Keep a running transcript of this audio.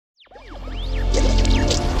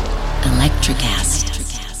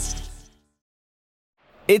Electrocast.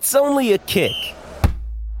 It's only a kick,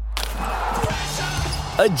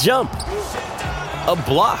 a jump, a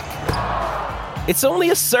block. It's only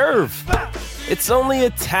a serve. It's only a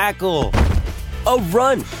tackle, a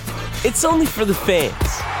run. It's only for the fans.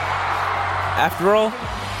 After all,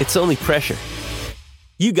 it's only pressure.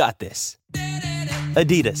 You got this.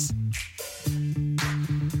 Adidas.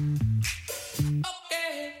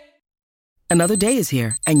 Another day is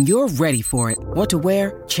here, and you're ready for it. What to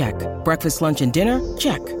wear? Check. Breakfast, lunch, and dinner?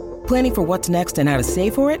 Check. Planning for what's next and how to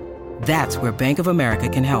save for it? That's where Bank of America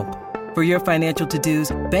can help. For your financial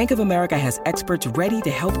to-dos, Bank of America has experts ready to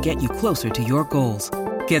help get you closer to your goals.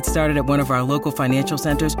 Get started at one of our local financial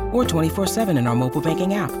centers or 24/7 in our mobile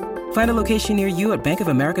banking app. Find a location near you at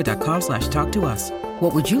bankofamerica.com/talktous.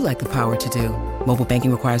 What would you like the power to do? Mobile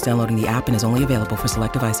banking requires downloading the app and is only available for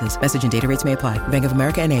select devices. Message and data rates may apply. Bank of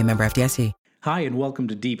America N.A., member FDIC. Hi, and welcome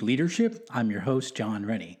to Deep Leadership. I'm your host, John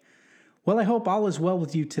Rennie. Well, I hope all is well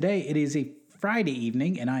with you today. It is a Friday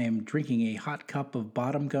evening, and I am drinking a hot cup of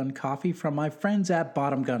Bottom Gun coffee from my friends at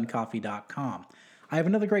bottomguncoffee.com. I have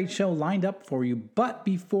another great show lined up for you, but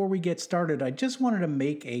before we get started, I just wanted to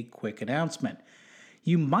make a quick announcement.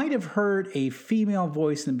 You might have heard a female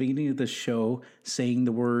voice in the beginning of the show saying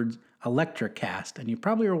the words Electrocast, and you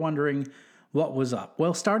probably are wondering what was up.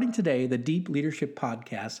 Well, starting today, the Deep Leadership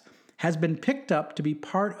Podcast has been picked up to be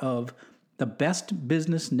part of the Best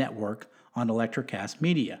Business Network on Electrocast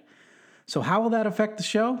Media. So how will that affect the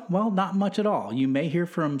show? Well, not much at all. You may hear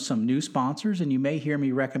from some new sponsors, and you may hear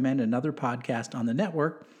me recommend another podcast on the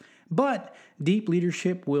network, but Deep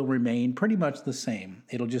Leadership will remain pretty much the same.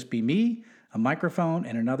 It'll just be me, a microphone,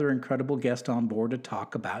 and another incredible guest on board to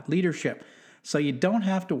talk about leadership. So you don't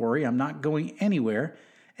have to worry, I'm not going anywhere.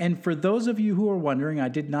 And for those of you who are wondering, I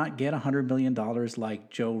did not get $100 million like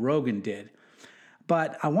Joe Rogan did.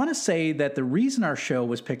 But I want to say that the reason our show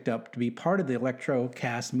was picked up to be part of the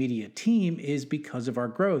Electrocast Media team is because of our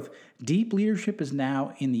growth. Deep Leadership is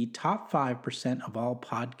now in the top 5% of all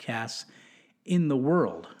podcasts in the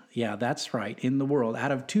world. Yeah, that's right, in the world.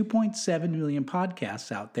 Out of 2.7 million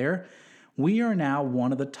podcasts out there, we are now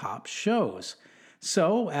one of the top shows.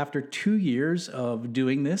 So after 2 years of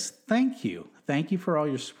doing this, thank you. Thank you for all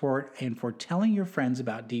your support and for telling your friends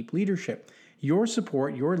about Deep Leadership. Your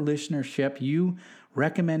support, your listenership, you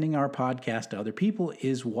recommending our podcast to other people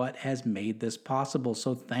is what has made this possible.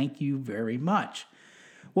 So thank you very much.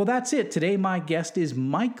 Well, that's it. Today, my guest is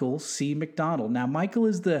Michael C. McDonald. Now, Michael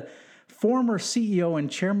is the former CEO and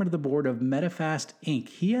chairman of the board of Medifast, Inc.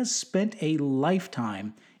 He has spent a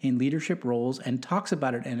lifetime in leadership roles and talks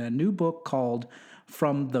about it in a new book called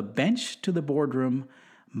From the Bench to the Boardroom,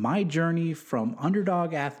 My Journey from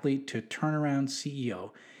Underdog Athlete to Turnaround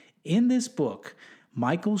CEO. In this book,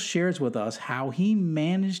 Michael shares with us how he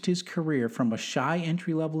managed his career from a shy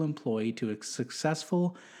entry-level employee to a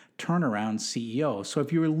successful turnaround CEO. So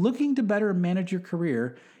if you're looking to better manage your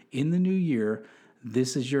career in the new year,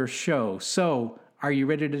 this is your show. So are you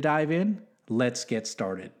ready to dive in? Let's get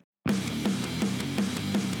started.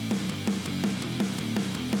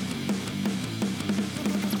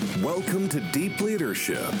 Welcome to Deep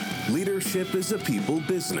Leadership. Leadership is a people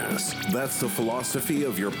business. That's the philosophy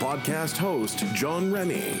of your podcast host, John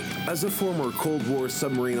Rennie. As a former Cold War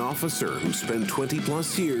submarine officer who spent 20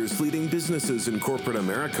 plus years leading businesses in corporate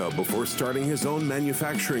America before starting his own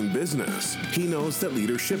manufacturing business, he knows that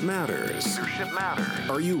leadership matters.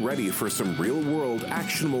 Are you ready for some real-world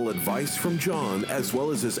actionable advice from John as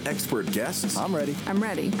well as his expert guests? I'm ready.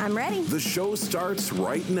 The show starts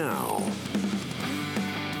right now.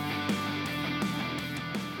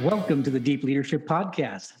 Welcome to the Deep Leadership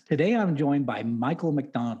Podcast. Today I'm joined by Michael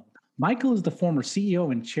McDonald. Michael is the former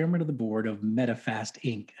CEO and chairman of the board of Medifast,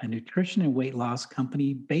 Inc., a nutrition and weight loss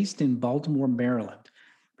company based in Baltimore, Maryland.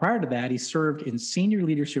 Prior to that, he served in senior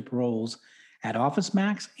leadership roles at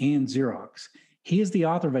OfficeMax and Xerox. He is the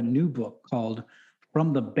author of a new book called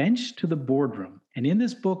From the Bench to the Boardroom. And in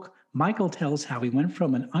this book, Michael tells how he went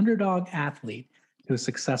from an underdog athlete to a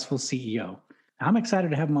successful CEO. I'm excited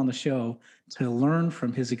to have him on the show to learn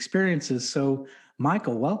from his experiences. So,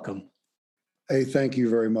 Michael, welcome. Hey, thank you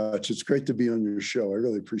very much. It's great to be on your show. I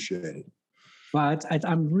really appreciate it. Well,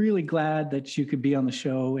 I'm really glad that you could be on the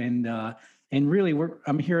show, and really,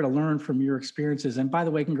 I'm here to learn from your experiences. And by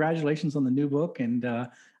the way, congratulations on the new book, and we're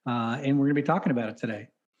going to be talking about it today.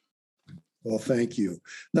 Well, thank you.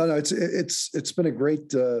 No, it's been a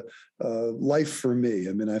great life for me.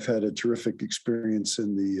 I mean, I've had a terrific experience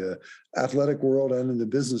in the athletic world and in the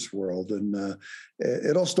business world. And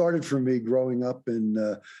it all started for me growing up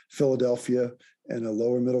in Philadelphia in a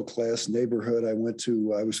lower middle class neighborhood. I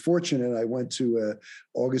was fortunate. I went to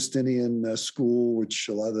Augustinian school, which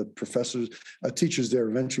a lot of the teachers there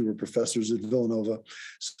eventually were professors at Villanova.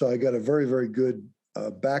 So I got a very, very good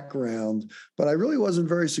background, but I really wasn't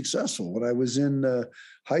very successful. When I was in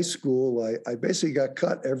high school, I basically got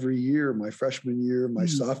cut every year, my freshman year, my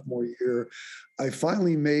sophomore year. I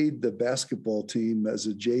finally made the basketball team as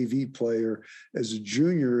a JV player as a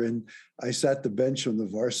junior, and I sat the bench on the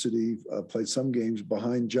varsity, played some games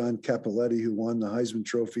behind John Cappelletti, who won the Heisman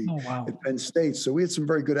Trophy at Penn State. So we had some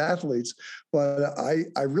very good athletes, but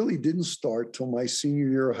I really didn't start till my senior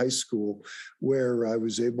year of high school, where I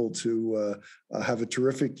was able to have a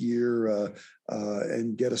terrific year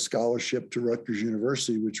and get a scholarship to Rutgers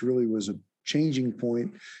University, which really was a changing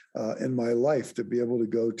point in my life, to be able to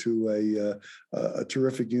go to a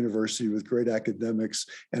terrific university with great academics.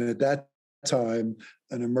 And at that time,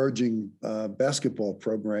 an emerging basketball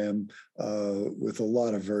program with a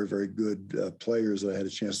lot of very, very good players that I had a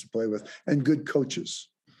chance to play with and good coaches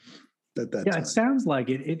at that time. It sounds like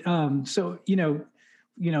it. So,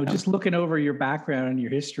 just looking over your background and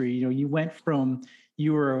your history, you went from,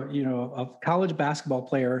 you were, a college basketball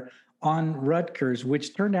player on Rutgers,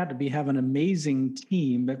 which turned out to have an amazing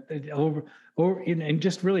team, and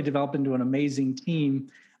just really developed into an amazing team.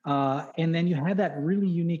 And then you had that really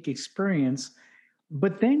unique experience,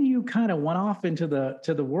 but then you kind of went off into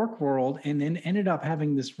the work world, and then ended up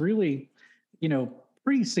having this really,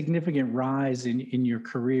 pretty significant rise in your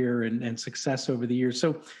career and success over the years.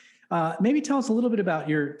 So maybe tell us a little bit about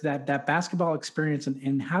that basketball experience,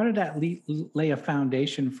 and how did that lay a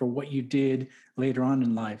foundation for what you did later on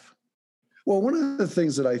in life? Well, one of the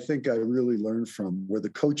things that I think I really learned from were the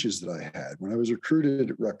coaches that I had. When I was recruited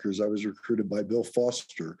at Rutgers, I was recruited by Bill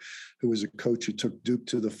Foster, who was a coach who took Duke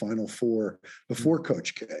to the Final Four before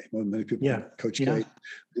Coach K. Well, many people Coach K.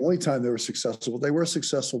 The only time they were successful, they were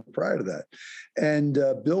successful prior to that. And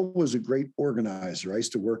Bill was a great organizer. I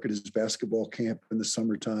used to work at his basketball camp in the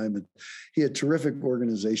summertime, and he had terrific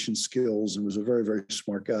organization skills and was a very, very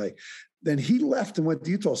smart guy. Then he left and went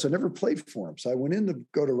to Utah, so I never played for him. So I went in to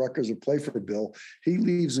go to Rutgers or play for Bill. He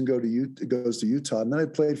leaves and goes to Utah. And then I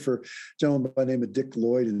played for a gentleman by the name of Dick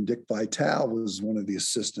Lloyd, and Dick Vitale was one of the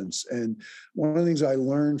assistants. And one of the things I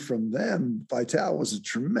learned from them, Vitale was a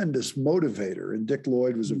tremendous motivator, and Dick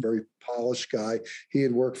Lloyd was a very polished guy. He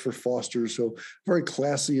had worked for Foster, so very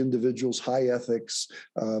classy individuals, high ethics,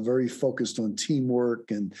 very focused on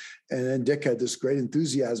teamwork. And then Dick had this great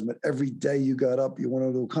enthusiasm that every day you got up, you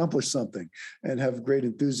wanted to accomplish something and have great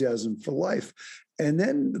enthusiasm for life. And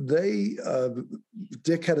then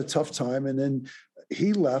Dick had a tough time, and then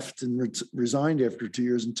he left and resigned after 2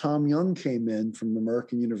 years, and Tom Young came in from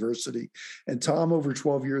American University. And Tom, over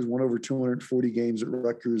 12 years, won over 240 games at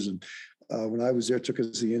Rutgers, and when I was there, took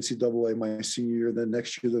us to the NCAA my senior year, then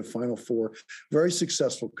next year, the Final Four. Very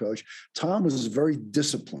successful coach. Tom was very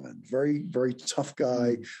disciplined, very, very tough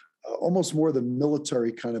guy, almost more the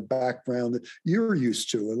military kind of background that you're used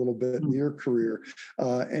to a little bit in your career.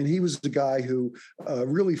 And he was the guy who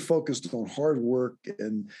really focused on hard work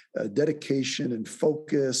and dedication and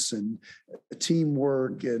focus and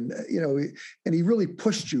teamwork. And, and he really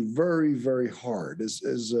pushed you very, very hard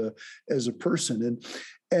as a person.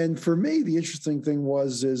 And for me, the interesting thing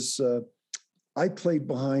is I played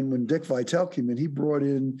behind when Dick Vitale came in. He brought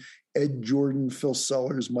in Ed Jordan, Phil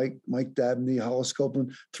Sellers, Mike Dabney, Hollis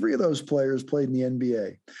Copeland. 3 of those players played in the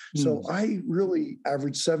NBA. So I really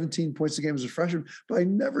averaged 17 points a game as a freshman, but I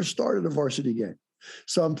never started a varsity game.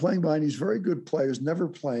 So I'm playing behind these very good players, never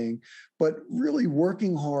playing, but really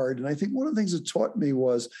working hard. And I think one of the things that taught me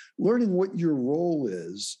was learning what your role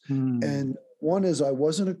is. And one is I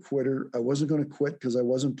wasn't a quitter. I wasn't going to quit because I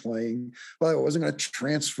wasn't playing. But I wasn't going to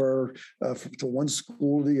transfer to one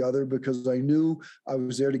school to the other, because I knew I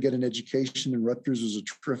was there to get an education, and Rutgers was a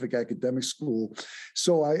terrific academic school.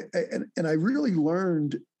 So I really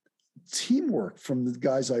learned teamwork from the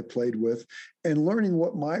guys I played with, and learning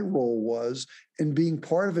what my role was and being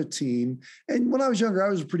part of a team. And when I was younger, I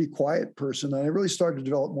was a pretty quiet person, and I really started to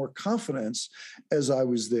develop more confidence as I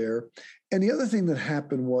was there. And the other thing that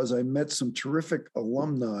happened was I met some terrific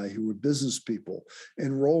alumni who were business people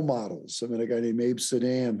and role models. I met a guy named Abe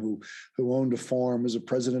Saddam who owned a farm, was a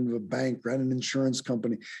president of a bank, ran an insurance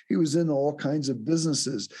company. He was in all kinds of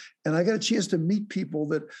businesses. And I got a chance to meet people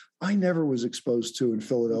that I never was exposed to in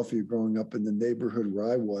Philadelphia growing up in the neighborhood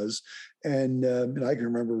where I was. And I can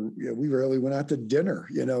remember, we rarely went out to dinner,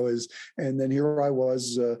 and then here I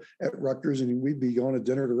was at Rutgers, and we'd be going to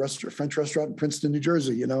dinner at a French restaurant in Princeton, New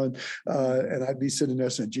Jersey, and I'd be sitting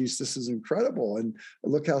there saying, geez, this is incredible. And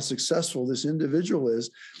look how successful this individual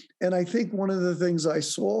is. And I think one of the things I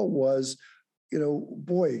saw was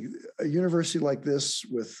boy, a university like this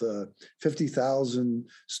with 50,000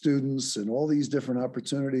 students and all these different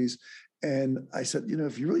opportunities. And I said,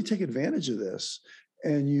 if you really take advantage of this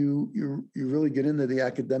and you really get into the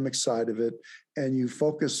academic side of it and you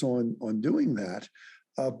focus on doing that,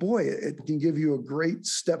 boy, it can give you a great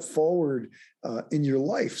step forward in your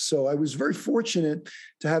life. So I was very fortunate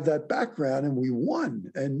to have that background, and we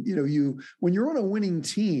won. And when you're on a winning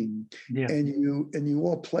team, Yeah. and you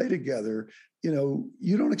all play together,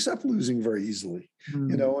 you don't accept losing very easily.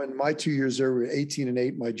 In my 2 years there, we were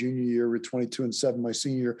 18-8. My junior year, we were 22-7. My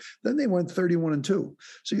senior year, then they went 31-2.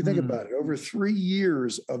 So you think about it, over 3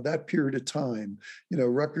 years of that period of time,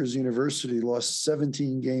 Rutgers University lost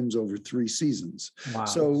 17 games over 3 seasons. Wow.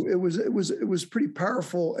 So it was pretty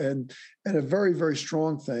powerful and a very, very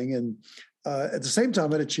strong thing. And at the same time,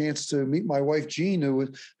 I had a chance to meet my wife, Jean, who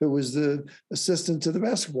was the assistant to the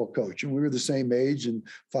basketball coach. And we were the same age and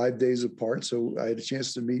 5 days apart. So I had a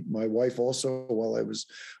chance to meet my wife also while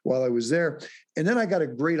I was there. And then I got a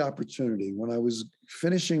great opportunity. When I was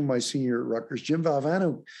finishing my senior at Rutgers, Jim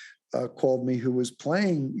Valvano called me, who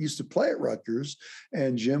used to play at Rutgers.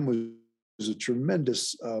 And Jim was a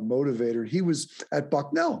tremendous motivator. He was at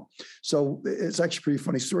Bucknell. So it's actually a pretty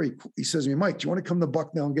funny story. He says to me, Mike, do you want to come to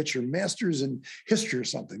Bucknell and get your master's in history or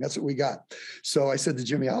something? That's what we got. So I said to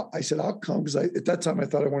Jimmy, I'll come, because at that time I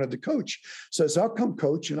thought I wanted to coach. So I said, I'll come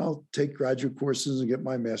coach and I'll take graduate courses and get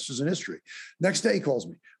my master's in history. Next day he calls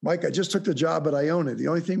me, Mike, I just took the job at Iona. The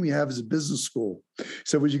only thing we have is a business school.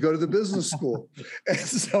 So would you go to the business school? And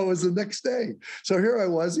so it was the next day. So here I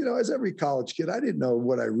was, as every college kid, I didn't know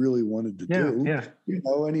what I really wanted to do. Yeah.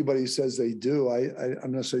 Anybody says they do, I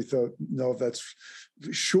necessarily know if that's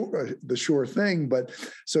the sure thing. But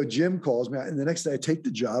so Jim calls me, and the next day I take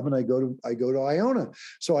the job and I go to Iona.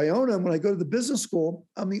 So Iona, when I go to the business school,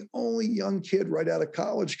 I'm the only young kid right out of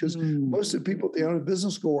college, because most of the people at the Iona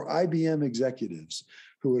Business School were IBM executives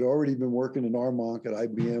who had already been working in Armonk at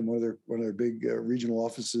IBM, one of their big regional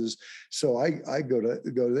offices. So I go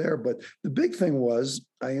there. But the big thing was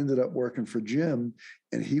I ended up working for Jim,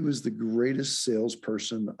 and he was the greatest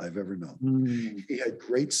salesperson I've ever known. He had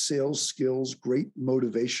great sales skills, great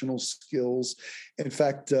motivational skills. In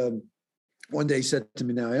fact, one day he said to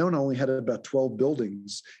me, now Iona only had about 12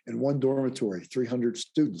 buildings and one dormitory, 300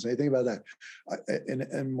 students. Anything about that?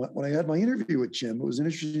 And when I had my interview with Jim, it was an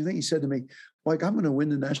interesting thing. He said to me, Mike, I'm going to win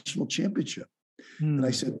the national championship. And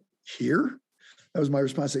I said, here? That was my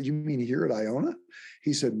response. I said, you mean here at Iona?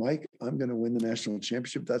 He said, Mike, I'm going to win the national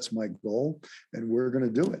championship. That's my goal, and we're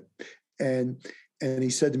going to do it. And he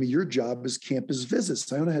said to me, your job is campus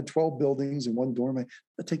visits. Iona had 12 buildings and one dorm.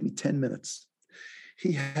 That'd take me 10 minutes.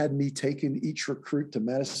 He had me taking each recruit to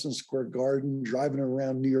Madison Square Garden, driving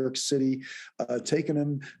around New York City, taking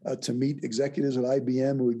them to meet executives at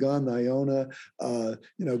IBM who had gone to Iona,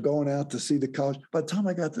 going out to see the college. By the time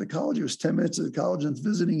I got to the college, it was 10 minutes of the college and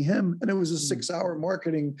visiting him. And it was a 6-hour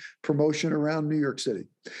marketing promotion around New York City.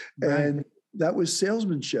 Right. And that was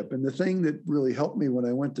salesmanship. And the thing that really helped me when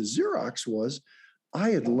I went to Xerox was I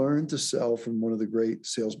had learned to sell from one of the great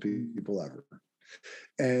salespeople ever.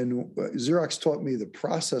 And Xerox taught me the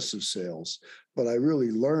process of sales, but I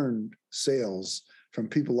really learned sales from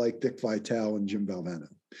people like Dick Vitale and Jim Valvano,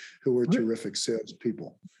 who were terrific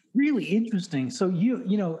salespeople. Really interesting. So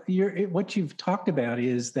what you've talked about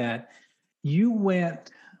is that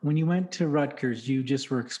when you went to Rutgers, you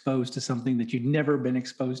just were exposed to something that you'd never been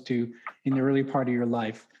exposed to in the early part of your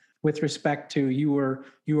life. With respect to you were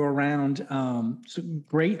around some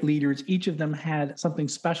great leaders. Each of them had something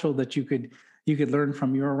special that you could learn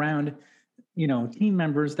from. You're around, team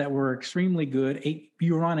members that were extremely good.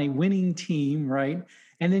 You were on a winning team, right?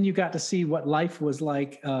 And then you got to see what life was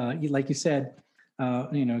like you said,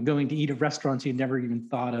 going to eat at restaurants you'd never even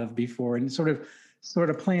thought of before, and sort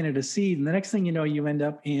of planted a seed. And the next thing you know, you end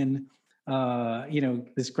up in,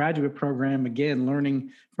 this graduate program, again,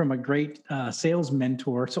 learning from a great sales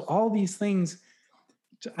mentor. So all these things,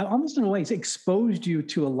 almost in a way, exposed you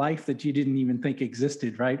to a life that you didn't even think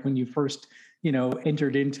existed, right? When you first,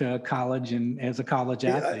 entered into college and as a college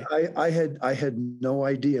athlete. I had no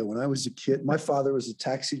idea when I was a kid. My father was a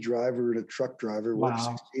taxi driver and a truck driver, worked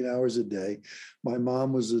 16 hours a day. My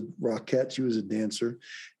mom was a rockette. She was a dancer.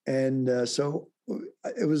 And so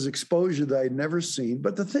it was exposure that I'd never seen.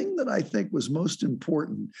 But the thing that I think was most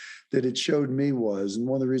important that it showed me was, and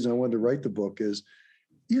one of the reasons I wanted to write the book is,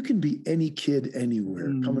 you can be any kid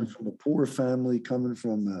anywhere, coming from a poor family, coming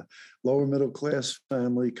from a lower middle class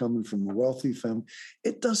family, coming from a wealthy family.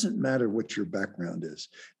 It doesn't matter what your background is.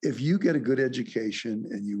 If you get a good education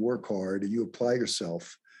and you work hard and you apply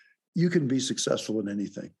yourself, you can be successful in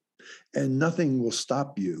anything. and nothing will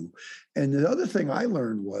stop you. And the other thing I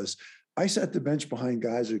learned was I sat the bench behind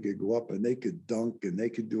guys who could go up and they could dunk and they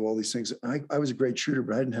could do all these things. I was a great shooter,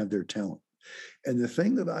 but I didn't have their talent. And the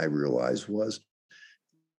thing that I realized was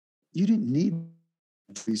you didn't need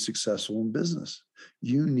to be successful in business.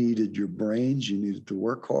 You needed your brains. You needed to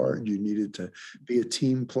work hard. You needed to be a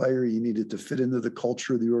team player. You needed to fit into the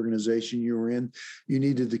culture of the organization you were in. You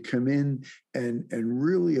needed to come in and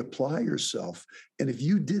really apply yourself. And if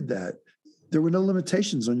you did that, there were no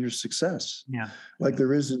limitations on your success. Yeah. Like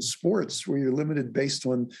there is in sports where you're limited based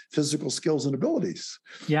on physical skills and abilities.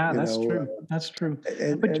 Yeah, that's true. That's true.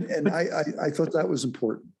 And I thought that was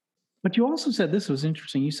important. But you also said, this was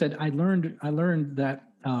interesting. You said, I learned that,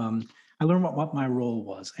 I learned what my role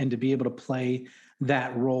was and to be able to play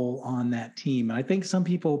that role on that team. And I think some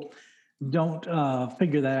people don't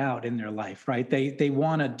figure that out in their life, right? They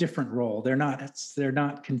want a different role. They're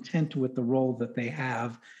not content with the role that they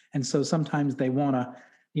have. And so sometimes they want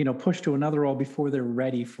to, push to another role before they're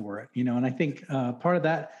ready for it, and I think part of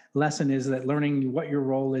that lesson is that learning what your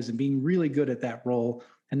role is and being really good at that role.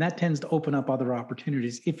 And that tends to open up other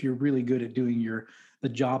opportunities if you're really good at doing the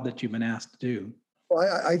job that you've been asked to do. Well,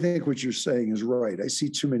 I think what you're saying is right. I see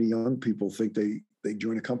too many young people think they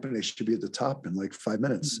join a company, they should be at the top in like 5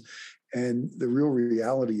 minutes. Mm-hmm. And the real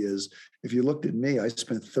reality is, if you looked at me, I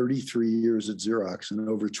spent 33 years at Xerox and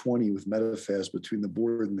over 20 with Medifast between the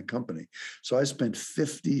board and the company. So I spent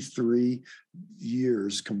 53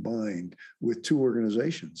 years combined with two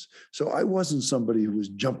organizations. So I wasn't somebody who was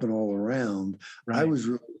jumping all around. Right. I was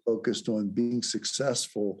really focused on being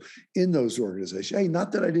successful in those organizations. Hey,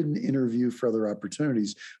 not that I didn't interview for other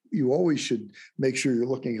opportunities. You always should make sure you're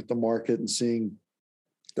looking at the market and seeing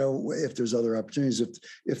if there's other opportunities,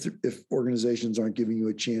 if organizations aren't giving you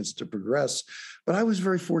a chance to progress. But I was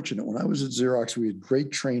very fortunate. When I was at Xerox, we had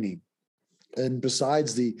great training. And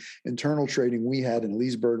besides the internal training we had in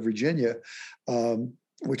Leesburg, Virginia,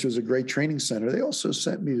 which was a great training center, they also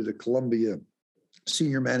sent me to the Columbia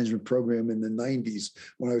Senior Management Program in the 90s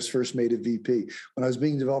when I was first made a VP. When I was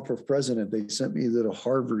being developed for president, they sent me to the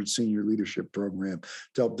Harvard Senior Leadership Program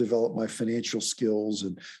to help develop my financial skills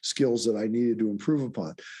and skills that I needed to improve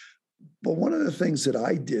upon. But one of the things that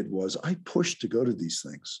I did was I pushed to go to these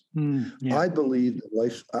things. Yeah. I believe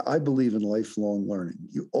in lifelong learning.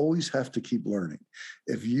 You always have to keep learning.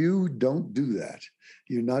 If you don't do that,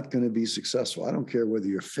 you're not going to be successful. I don't care whether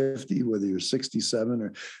you're 50, whether you're 67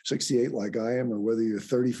 or 68 like I am, or whether you're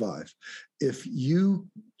 35. If you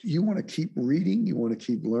want to keep reading, you want to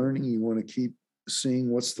keep learning, you want to keep seeing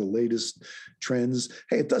what's the latest trends.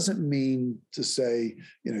 Hey, it doesn't mean to say,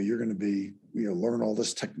 you're going to be, learn all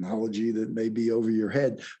this technology that may be over your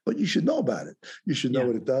head, but you should know about it. You should know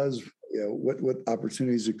what it does, what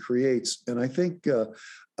opportunities it creates. And I think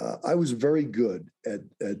I was very good at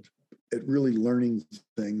really learning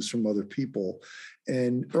things from other people.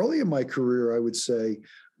 And early in my career, I would say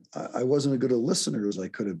I wasn't as good a listener as I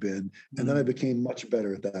could have been. And then I became much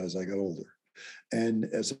better at that as I got older. And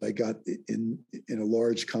as I got in a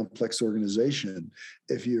large, complex organization,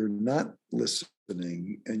 if you're not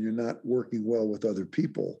listening and you're not working well with other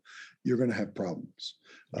people, you're going to have problems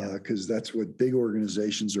because that's what big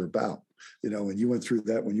organizations are about. And you went through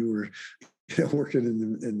that when you were working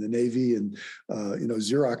in the Navy, and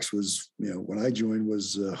Xerox was, when I joined,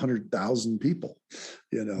 was 100,000 people.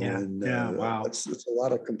 Wow, it's a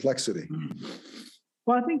lot of complexity.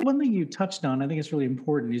 Well, I think one thing you touched on, I think it's really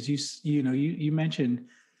important, is you mentioned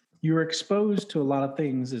you were exposed to a lot of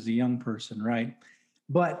things as a young person, right?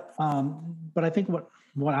 But I think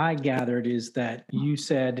what I gathered is that you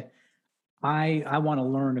said, I want to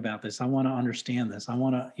learn about this. I want to understand this. I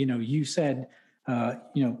want to, you said,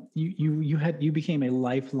 you became a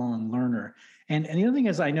lifelong learner. And the other thing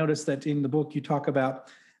is, I noticed that in the book you talk about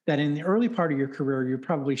that in the early part of your career, you're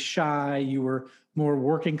probably shy. You were more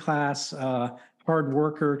working class, hard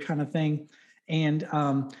worker kind of thing. And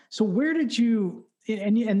so where did you,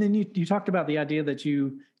 and then you talked about the idea that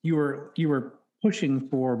you were pushing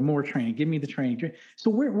for more training. Give me the training. So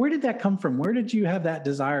where did that come from? Where did you have that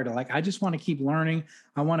desire to, like, I just want to keep learning.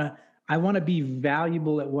 I want to be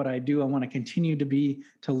valuable at what I do. I want to continue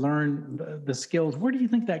to learn the skills. Where do you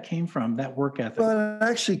think that came from, that work ethic? Well, it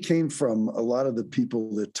actually came from a lot of the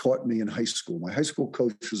people that taught me in high school. My high school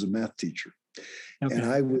coach was a math teacher. Okay. And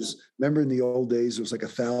remember in the old days, it was like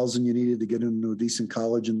 1,000 you needed to get into a decent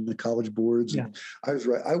college in the college boards. Yeah. And I was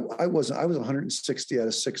right. I was 160 out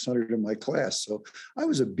of 600 in my class. So I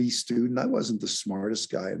was a B student. I wasn't the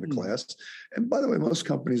smartest guy in the class. And by the way, most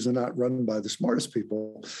companies are not run by the smartest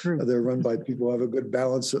people. True. They're run by people who have a good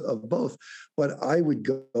balance of both. But I would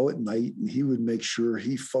go at night and he would make sure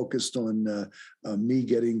he focused on me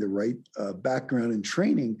getting the right background and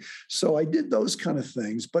training. So I did those kind of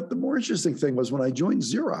things. But the more interesting thing was when I joined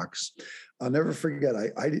Xerox, I'll never forget.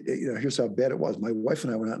 Here's how bad it was. My wife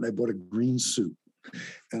and I went out and I bought a green suit.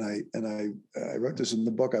 And I wrote this in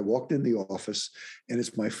the book. I walked in the office, and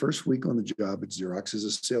it's my first week on the job at Xerox as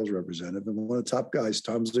a sales representative. And one of the top guys,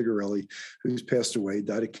 Tom Zigarelli, who's passed away,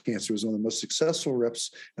 died of cancer, was one of the most successful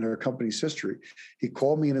reps in our company's history. He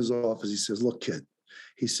called me in his office. He says, "Look, kid,"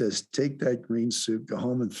 he says, "take that green suit, go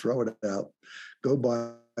home and throw it out. Go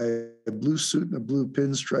buy a blue suit and a blue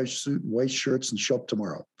pinstripe suit and white shirts and show up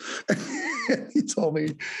tomorrow." He told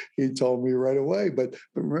me right away. But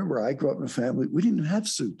remember, I grew up in a family, we didn't have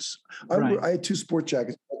suits. I had 2 sport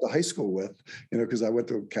jackets I went to high school with, because I went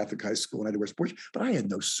to a Catholic high school and I had to wear sports, but I had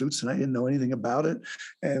no suits and I didn't know anything about it.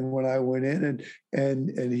 And when I went in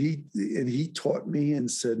and he taught me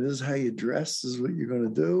and said, "This is how you dress, this is what you're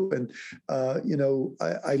going to do." And,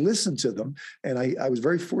 I listened to them, and I was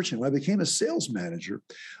very fortunate. When I became a sales manager,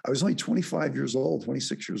 I was only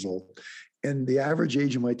 26 years old. And the average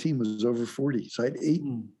age of my team was over 40. So I had 8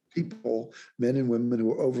 people, men and women, who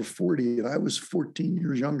were over 40, and I was 14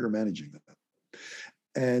 years younger managing them.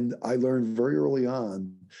 And I learned very early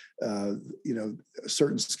on,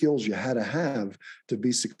 certain skills you had to have to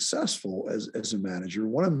be successful as a manager.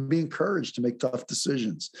 One of them, being encouraged to make tough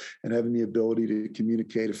decisions and having the ability to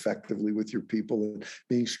communicate effectively with your people and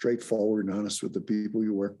being straightforward and honest with the people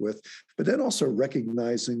you work with, but then also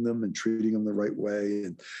recognizing them and treating them the right way,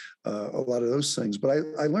 and a lot of those things. But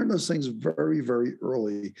I learned those things very, very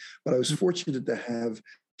early. But I was fortunate to have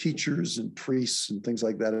teachers and priests and things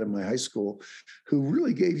like that in my high school who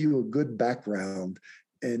really gave you a good background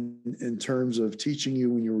in terms of teaching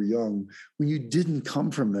you when you were young, when you didn't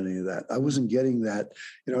come from any of that. I wasn't getting that,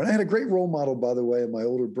 and I had a great role model, by the way, in my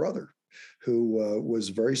older brother, who was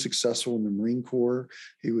very successful in the Marine Corps.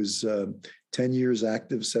 He was 10 years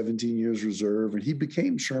active, 17 years reserve, and he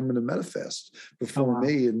became Chairman of Medifast before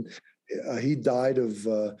me. And he died of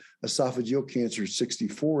esophageal cancer at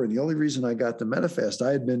 64. And the only reason I got to Medifast,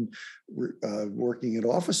 I had been working at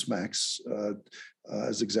Office Max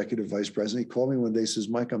as executive vice president. He called me one day, says,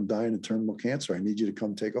 "Mike, I'm dying of terminal cancer. I need you to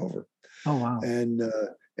come take over." Oh, wow.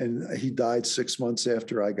 And he died 6 months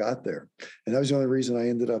after I got there. And that was the only reason I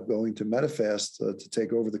ended up going to Medifast to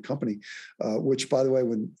take over the company, which, by the way,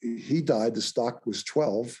 when he died, the stock was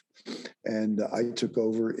 12. And I took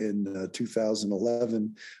over in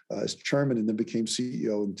 2011 as chairman, and then became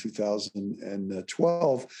CEO in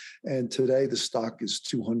 2012. And today the stock is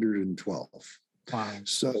 212. Wow.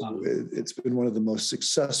 So it's been one of the most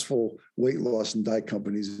successful weight loss and diet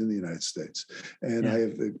companies in the United States. And I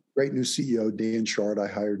have a great new CEO, Dan Chard, I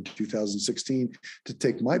hired in 2016 to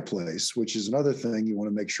take my place, which is another thing you want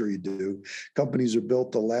to make sure you do. Companies are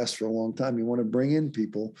built to last for a long time. You want to bring in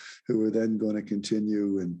people who are then going to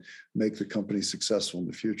continue and make the company successful in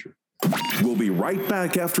the future. We'll be right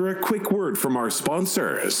back after a quick word from our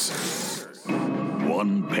sponsors.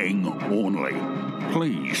 One ping only,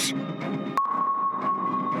 please.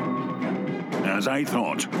 As I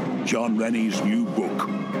thought, John Rennie's new book,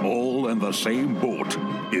 All in the Same Boat,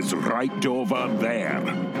 is right over there.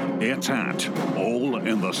 It's at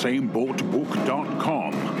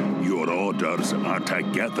allinthesameboatbook.com. Your orders are to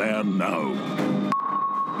get there now.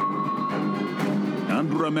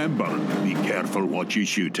 And remember, be careful what you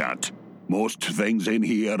shoot at. Most things in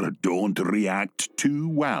here don't react too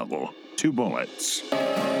well to bullets.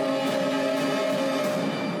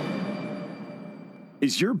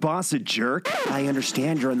 Is your boss a jerk? I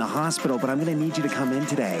understand you're in the hospital, but I'm going to need you to come in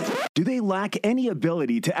today. Do they lack any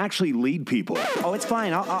ability to actually lead people? Oh, it's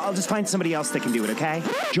fine. I'll just find somebody else that can do it, okay?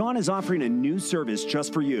 John is offering a new service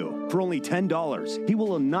just for you. For only $10, he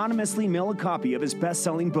will anonymously mail a copy of his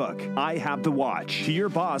best-selling book, I Have the Watch, to your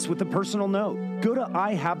boss with a personal note. Go to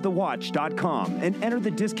IHaveTheWatch.com and enter the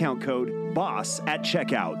discount code BOSS at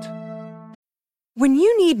checkout. When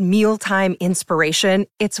you need mealtime inspiration,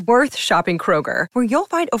 it's worth shopping Kroger, where you'll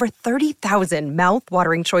find over 30,000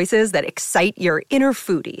 mouth-watering choices that excite your inner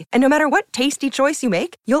foodie. And no matter what tasty choice you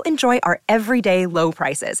make, you'll enjoy our everyday low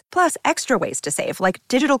prices, plus extra ways to save, like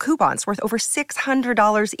digital coupons worth over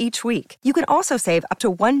 $600 each week. You can also save up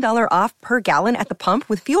to $1 off per gallon at the pump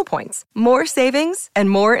with fuel points. More savings and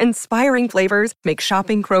more inspiring flavors make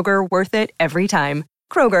shopping Kroger worth it every time.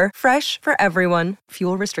 Kroger, fresh for everyone.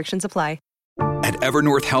 Fuel restrictions apply. At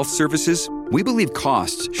Evernorth Health Services, we believe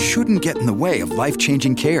costs shouldn't get in the way of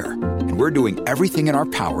life-changing care, and we're doing everything in our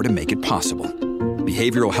power to make it possible.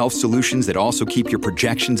 Behavioral health solutions that also keep your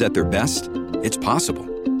projections at their best? It's possible.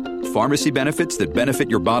 Pharmacy benefits that benefit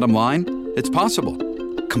your bottom line? It's possible.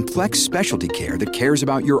 Complex specialty care that cares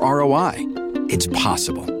about your ROI? It's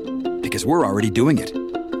possible. Because we're already doing it.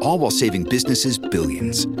 All while saving businesses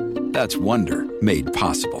billions. That's Wonder made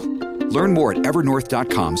possible. Learn more at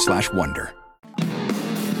evernorth.com/wonder.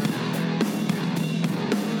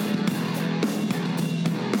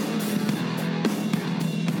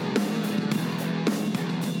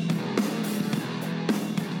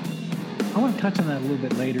 I want to touch on that a little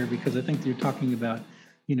bit later because I think you're talking about,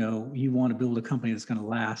 you want to build a company that's going to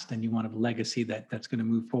last and you want a legacy that's going to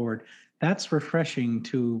move forward. That's refreshing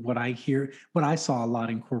to what I hear, what I saw a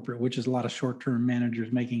lot in corporate, which is a lot of short-term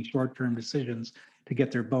managers making short-term decisions to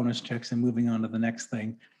get their bonus checks and moving on to the next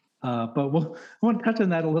thing. But I want to touch on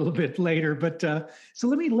that a little bit later. But so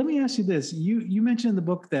let me ask you this. You mentioned in the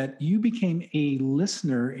book that you became a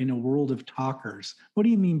listener in a world of talkers. What do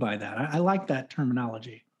you mean by that? I like that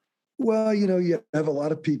terminology. Well, you have a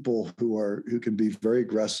lot of people who can be very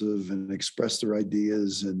aggressive and express their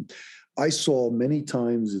ideas. And I saw many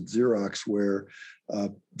times at Xerox where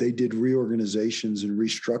they did reorganizations and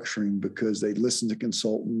restructuring because they listened to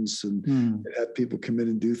consultants and had people come in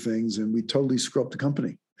and do things, and we totally screw up the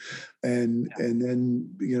company. And then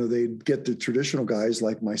they'd get the traditional guys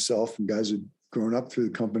like myself and guys who'd grown up through the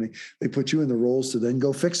company, they put you in the roles to then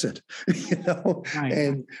go fix it, Right.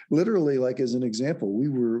 And literally, like as an example, we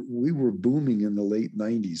were booming in the late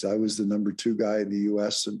 90s. I was the number 2 guy in the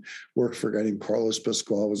US and worked for a guy named Carlos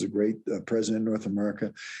Pascual, was a great president in North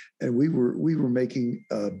America. And we were making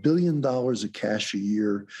 $1 billion of cash a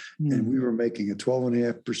year. And we were making a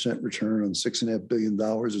 12.5% return on $6.5 billion,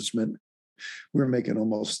 which meant we were making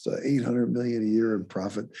almost $800 million a year in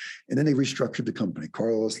profit. And then they restructured the company.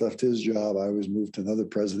 Carlos left his job. I was moved to another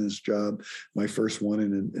president's job, my first one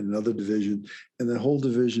in another division. And the whole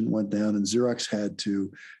division went down, and Xerox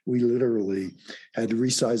we literally had to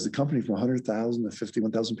resize the company from 100,000 to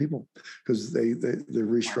 51,000 people because the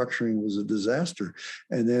restructuring was a disaster.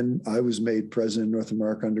 And then I was made president of North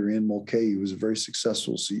America under Ann Mulcahy, who was a very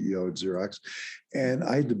successful CEO at Xerox. And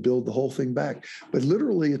I had to build the whole thing back. But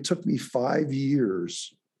literally, it took me 5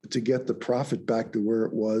 years to get the profit back to where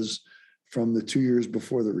it was from the 2 years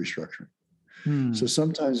before the restructuring. So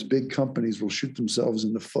sometimes big companies will shoot themselves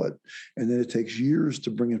in the foot, and then it takes years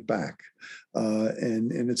to bring it back.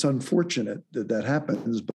 And it's unfortunate that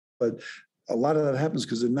happens, but a lot of that happens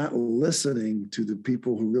because they're not listening to the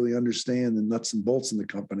people who really understand the nuts and bolts in the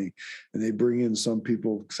company. And they bring in some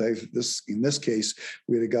people, in this case,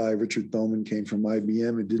 we had a guy, Richard Thoman, came from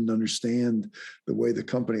IBM and didn't understand the way the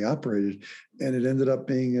company operated. And it ended up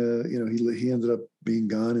being, he ended up being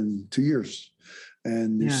gone in 2 years.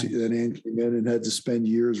 And then Ann came in and had to spend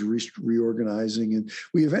years reorganizing. And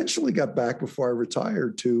we eventually got back, before I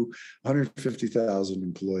retired, to 150,000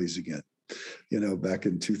 employees again, back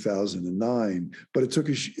in 2009. But it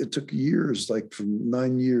took years, like from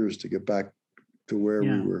 9 years, to get back to where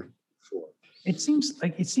we were before. It seems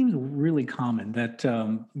really common that,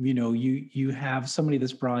 you have somebody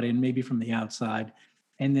that's brought in maybe from the outside,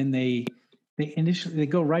 and then they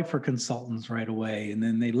go right for consultants right away, and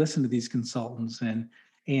then they listen to these consultants, and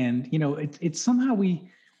it's somehow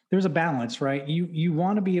there's a balance, right? You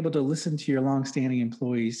want to be able to listen to your longstanding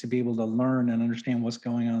employees to be able to learn and understand what's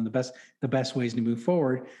going on, the best ways to move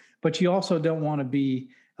forward, but you also don't want to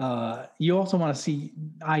be you also want to see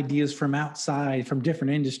ideas from outside, from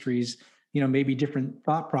different industries, maybe different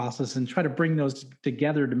thought process, and try to bring those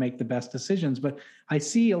together to make the best decisions. But I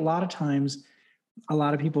see a lot of times, a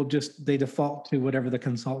lot of people they default to whatever the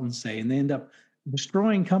consultants say, and they end up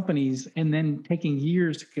destroying companies and then taking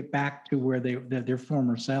years to get back to where their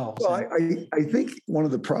former selves. Well, I think one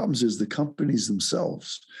of the problems is the companies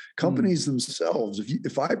themselves.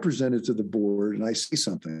 If I present it to the board and I say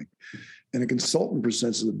something, and a consultant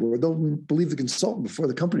presents to the board, they'll believe the consultant before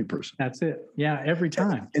the company person. That's it. Yeah, every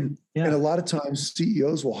time. And a lot of times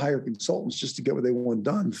CEOs will hire consultants just to get what they want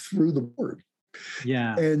done through the board.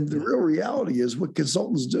 Yeah. And the real reality is what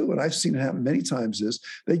consultants do, and I've seen it happen many times, is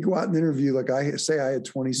they go out and interview, like I had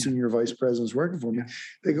 20 senior vice presidents working for me. Yeah.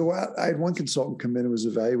 They go out. I had one consultant come in and was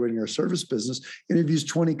evaluating our service business, interviews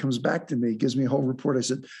 20, comes back to me, gives me a whole report. I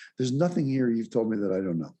said, there's nothing here you've told me that I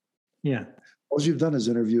don't know. Yeah. All you've done is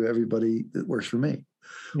interview everybody that works for me.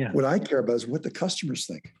 Yeah. What I care about is what the customers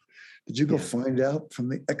think. Did you go find out from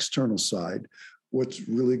the external side what's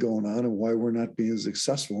really going on and why we're not being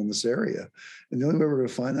successful in this area. And the only way we're going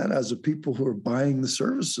to find that is the people who are buying the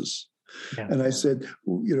services. Yeah. And I said,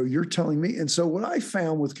 you're telling me. And so what I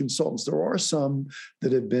found with consultants, there are some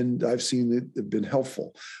that I've seen that have been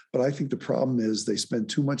helpful, but I think the problem is they spend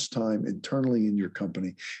too much time internally in your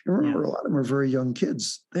company. And remember, a lot of them are very young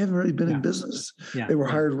kids. They haven't really been in business. Yeah. They were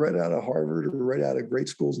hired right out of Harvard or right out of great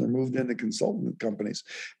schools, and they're moved into consultant companies.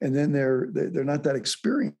 And then they're not that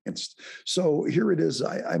experienced. So here it is.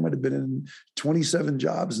 I might have been in 27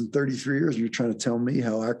 jobs in 33 years. And you're trying to tell me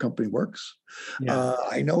how our company works. Yeah.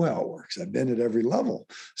 I know how it works. I've been at every level.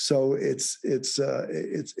 So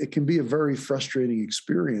it can be a very frustrating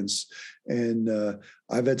experience. And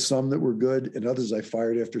I've had some that were good, and others I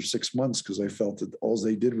fired after 6 months because I felt that all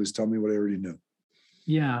they did was tell me what I already knew.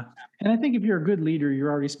 Yeah. And I think if you're a good leader,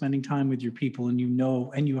 you're already spending time with your people, and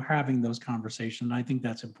and you're having those conversations. I think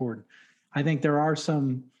that's important. I think there are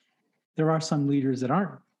some leaders that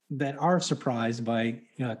are surprised by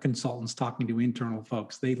consultants talking to internal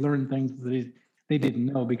folks. They learn things that they didn't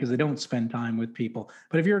know because they don't spend time with people.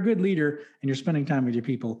 But if you're a good leader and you're spending time with your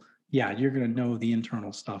people, yeah, you're going to know the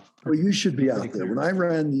internal stuff. Well, you should be out there. When I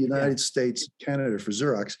ran the United States, Canada for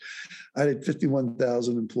Xerox, I had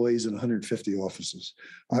 51,000 employees in 150 offices.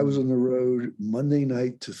 I was on the road Monday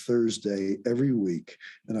night to Thursday every week,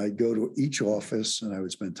 and I'd go to each office and I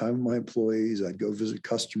would spend time with my employees. I'd go visit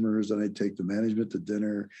customers, and I'd take the management to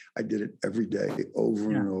dinner. I did it every day,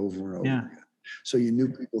 over and over and over again. So you knew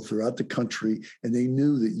people throughout the country, and they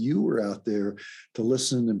knew that you were out there to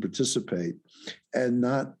listen and participate and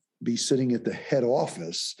not be sitting at the head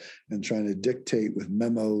office and trying to dictate with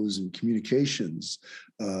memos and communications.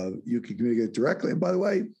 You can communicate directly. And by the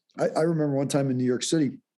way, I remember one time in New York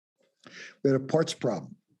City, we had a parts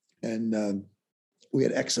problem, and we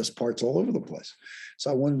had excess parts all over the place.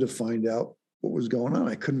 So I wanted to find out what was going on.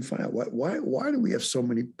 I couldn't find out why do we have so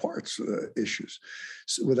many parts issues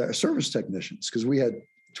with our service technicians? Because we had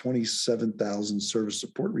 27,000 service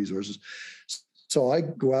support resources. So I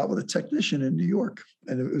go out with a technician in New York,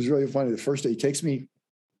 and it was really funny. The first day he takes me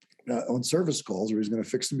on service calls where he's going to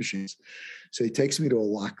fix the machines. So he takes me to a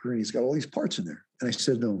locker, and he's got all these parts in there. And I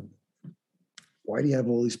said, "No, why do you have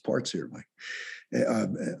all these parts here, Mike?"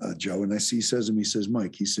 Joe, and he says to me,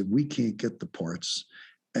 "Mike," he said, "we can't get the parts,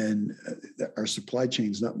 and our supply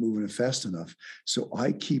chain's not moving fast enough. So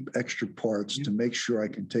I keep extra parts to make sure I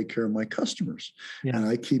can take care of my customers, and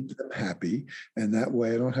I keep them happy. And that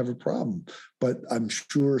way I don't have a problem. But I'm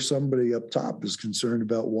sure somebody up top is concerned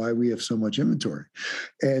about why we have so much inventory."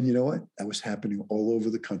 And you know what? That was happening all over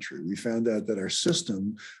the country. We found out that our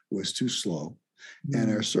system was too slow. And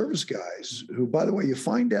our service guys, who, by the way, you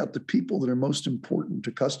find out the people that are most important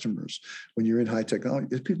to customers when you're in high technology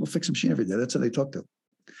is people fix a machine every day. That's how they talk to them.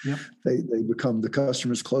 Yep. They become the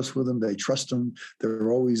customers close with them. They trust them.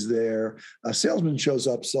 They're always there. A salesman shows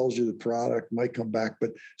up, sells you the product, might come back,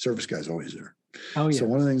 but service guy's always there. Oh, yeah. So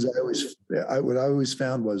one of the things I always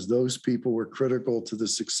found was those people were critical to the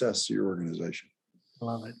success of your organization. I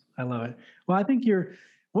love it. Well, I think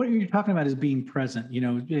what you're talking about is being present.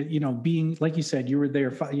 Being, like you said, you were there.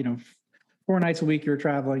 4 nights a week. You were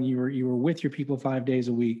traveling. You were with your people 5 days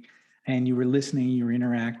a week, and you were listening. You were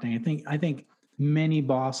interacting. I think many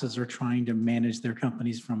bosses are trying to manage their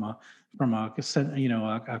companies from a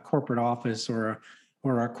corporate office or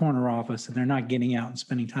a corner office, and they're not getting out and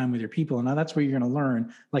spending time with their people. And now that's where you're going to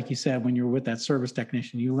learn, like you said, when you're with that service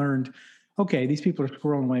technician, you learned, okay, these people are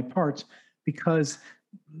squirreling away parts, because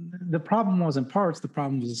the problem wasn't parts. The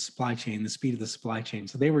problem was the supply chain, the speed of the supply chain.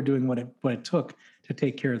 So they were doing what it took to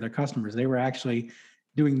take care of their customers. They were actually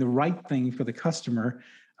doing the right thing for the customer,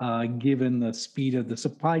 given the speed of the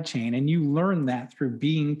supply chain. And you learn that through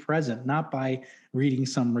being present, not by reading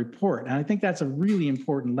some report. And I think that's a really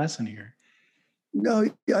important lesson here. No,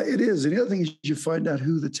 yeah, it is. And the other thing is you find out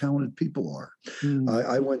who the talented people are.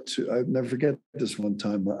 I'll never forget this one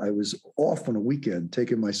time. I was off on a weekend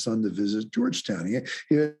taking my son to visit Georgetown.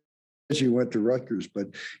 He actually went to Rutgers, but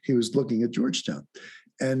he was looking at Georgetown.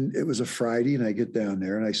 And it was a Friday, and I get down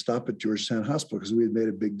there and I stop at Georgetown Hospital because we had made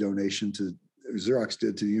a big donation to Xerox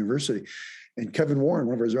did to the university. And Kevin Warren,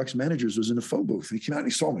 one of our Xerox managers, was in a phone booth. And he came out and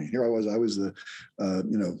he saw me. Here I was the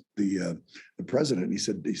president. And he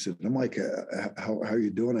said, "I'm like, how are you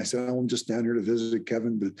doing?" I said, "I'm just down here to visit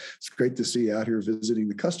Kevin, but it's great to see you out here visiting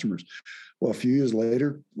the customers." Well, a few years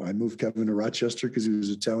later, I moved Kevin to Rochester because he was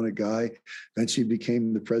a talented guy. Eventually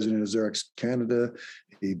became the president of Xerox Canada.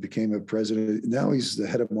 He became a president. Now he's the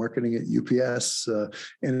head of marketing at UPS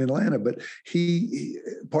in Atlanta. But he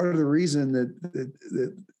part of the reason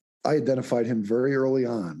that I identified him very early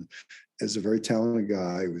on is a very talented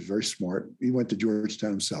guy. He was very smart. He went to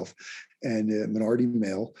Georgetown himself, and a minority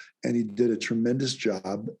male, and he did a tremendous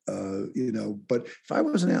job. But if I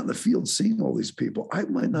wasn't out in the field seeing all these people, I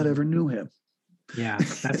might not ever knew him. Yeah,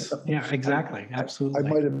 that's exactly, absolutely. I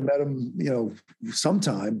might have met him,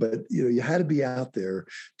 sometime, but you had to be out there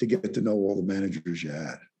to get to know all the managers you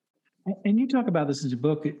had. And you talk about this in your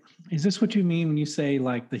book. Is this what you mean when you say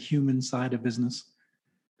like the human side of business?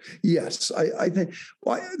 Yes, I think.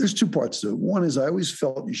 Well, there's two parts to it. One is I always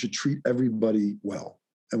felt you should treat everybody well,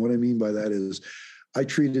 and what I mean by that is, I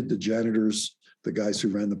treated the janitors, the guys who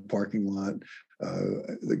ran the parking lot.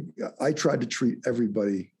 I tried to treat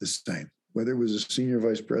everybody the same, whether it was a senior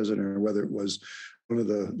vice president or whether it was one of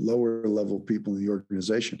the lower level people in the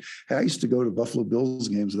organization. I used to go to Buffalo Bills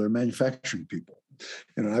games with their manufacturing people.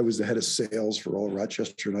 I was the head of sales for all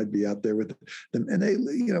Rochester, and I'd be out there with them. And they,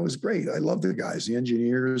 it was great. I loved the guys, the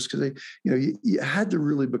engineers, because they, you had to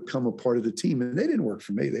really become a part of the team. And they didn't work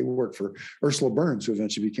for me. They worked for Ursula Burns, who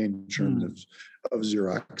eventually became chairman of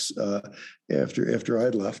Xerox after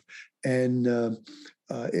I'd left. And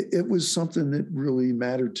it was something that really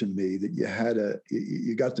mattered to me, that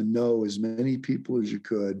you got to know as many people as you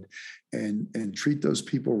could and treat those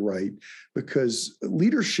people right, because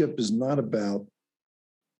leadership is not about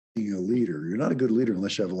being a leader. You're not a good leader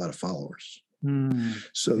unless you have a lot of followers.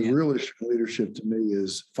 So the real leadership to me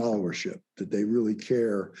is followership, that they really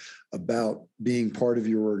care about being part of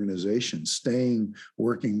your organization,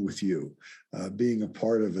 working with you, being a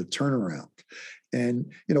part of a turnaround.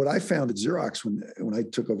 And what I found at Xerox when I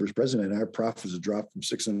took over as president, our profits had dropped from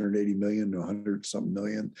 680 million to 100 something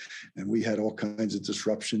million, and we had all kinds of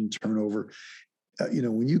disruption, turnover.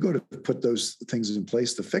 When you go to put those things in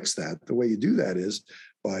place to fix that, the way you do that is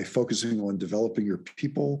by focusing on developing your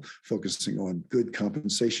people, focusing on good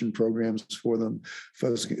compensation programs for them,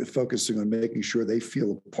 focusing on making sure they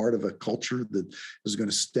feel a part of a culture that is going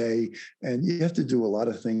to stay. And you have to do a lot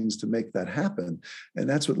of things to make that happen. And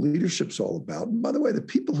that's what leadership's all about. And by the way, the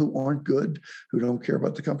people who aren't good, who don't care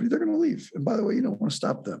about the company, they're going to leave. And by the way, you don't want to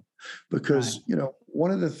stop them, because,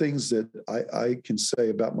 one of the things that I can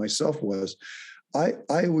say about myself was I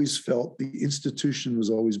always felt the institution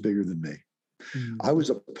was always bigger than me. I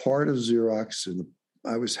was a part of Xerox, and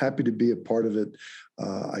I was happy to be a part of it.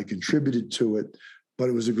 I contributed to it, but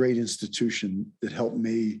it was a great institution that helped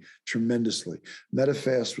me tremendously.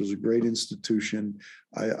 Medifast was a great institution.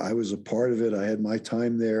 I was a part of it. I had my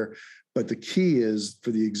time there. But the key is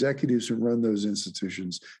for the executives who run those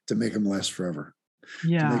institutions to make them last forever.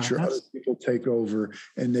 To make sure other people take over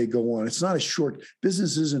and they go on. It's not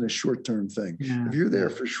business isn't a short-term thing. Yeah. If you're there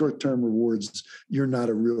for short-term rewards, you're not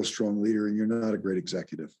a real strong leader and you're not a great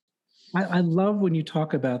executive. I love when you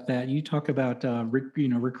talk about that. You talk about,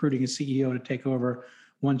 recruiting a CEO to take over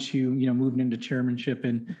once you, moved into chairmanship,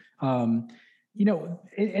 and, and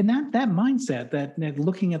that mindset, that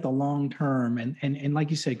looking at the long term and like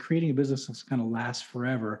you said, creating a business that's going to last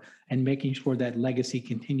forever and making sure that legacy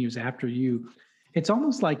continues after you. It's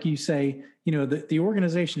almost like you say, the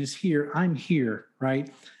organization is here. I'm here,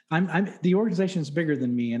 right? The organization is bigger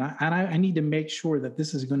than me, and I need to make sure that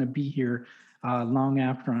this is going to be here long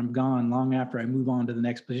after I'm gone, long after I move on to the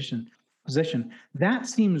next position. That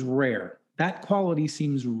seems rare. That quality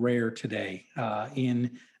seems rare today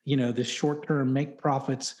in this short term, make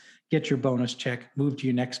profits, get your bonus check, move to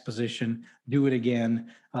your next position, do it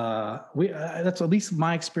again. That's at least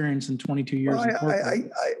my experience in 22 years. Well,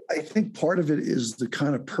 I think part of it is the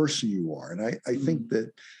kind of person you are. And I think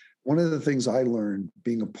that one of the things I learned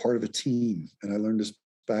being a part of a team, and I learned this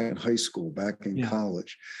back in high school, back in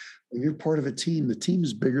college, when you're part of a team, the team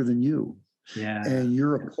is bigger than you. Yeah. And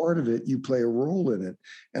you're a part of it. You play a role in it.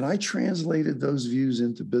 And I translated those views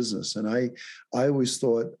into business. And I always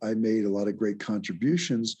thought I made a lot of great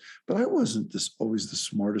contributions, but I wasn't always the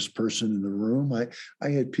smartest person in the room. I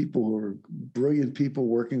had people who were brilliant people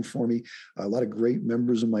working for me, a lot of great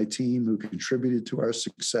members of my team who contributed to our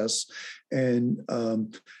success. And,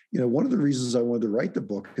 one of the reasons I wanted to write the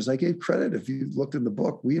book is I gave credit. If you looked in the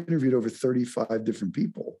book, we interviewed over 35 different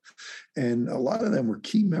people, and a lot of them were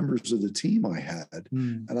key members of the team I had,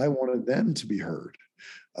 and I wanted them to be heard.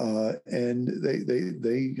 And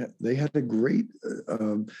they had a great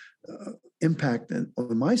impact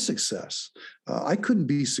on my success. I couldn't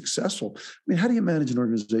be successful. I mean, how do you manage an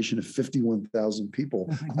organization of 51,000 people?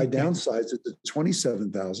 I downsized it to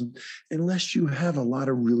 27,000 unless you have a lot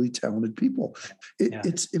of really talented people.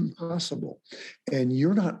 It's impossible. And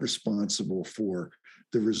you're not responsible for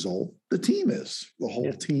the result. The team is the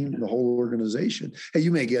whole team, the whole organization. Hey,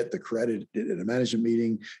 you may get the credit at a management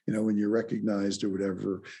meeting, when you're recognized or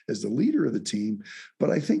whatever as the leader of the team. But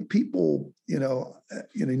I think people,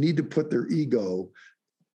 need to put their ego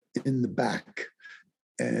in the back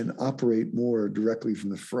and operate more directly from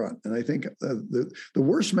the front. And I think the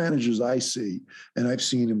worst managers I see, and I've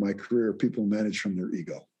seen in my career, people manage from their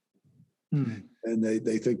ego. And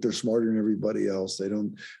they think they're smarter than everybody else.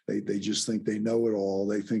 They just think they know it all.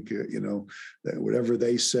 They think, that whatever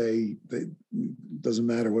they say, doesn't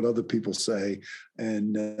matter what other people say.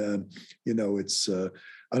 And,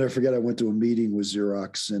 I'll never forget, I went to a meeting with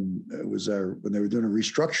Xerox, and it was when they were doing a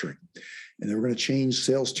restructuring, and they were going to change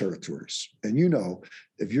sales territories. And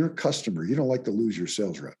if you're a customer, you don't like to lose your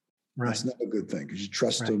sales rep. Right. That's not a good thing because you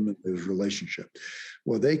trust them and there's a relationship.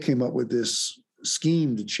 Well, they came up with this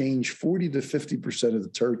scheme to change 40 to 50% of the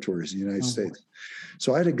territories in the United States.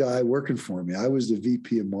 So I had a guy working for me. I was the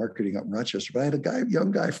VP of marketing up in Rochester, but I had a young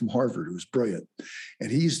guy from Harvard who was brilliant. And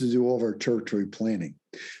he used to do all of our territory planning.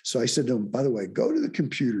 So I said to him, by the way, go to the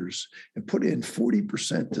computers and put in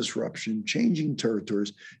 40% disruption, changing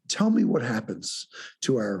territories. Tell me what happens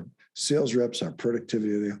to our sales reps, our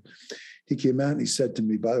productivity. He came out and he said to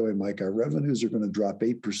me, by the way, Mike, our revenues are going to drop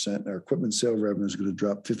 8%. Our equipment sales revenue is going to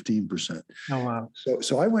drop 15%. Oh, wow.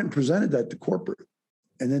 So I went and presented that to corporate.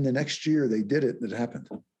 And then the next year they did it and it happened.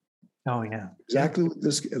 Oh, yeah. Exactly what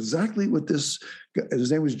this,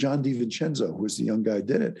 his name was John DiVincenzo, who was the young guy,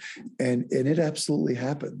 did it. And it absolutely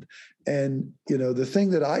happened. And, the thing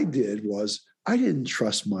that I did was I didn't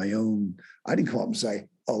trust my own. I didn't come up and say,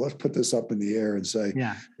 oh, let's put this up in the air and say,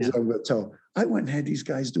 I'm going to tell. I went and had these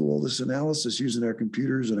guys do all this analysis using our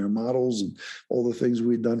computers and our models and all the things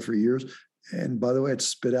we'd done for years. And by the way, it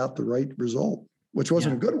spit out the right result, which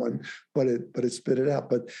wasn't a good one, but it spit it out.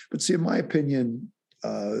 But see, in my opinion,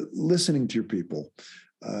 listening to your people,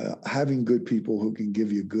 having good people who can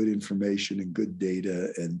give you good information and good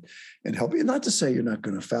data and help you. Not to say you're not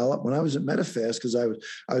going to foul up. When I was at Medifast, because I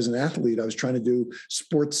was an athlete, I was trying to do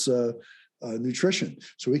sports nutrition.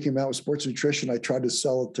 So we came out with sports nutrition. I tried to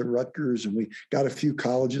sell it to Rutgers, and we got a few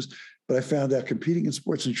colleges. But I found out competing in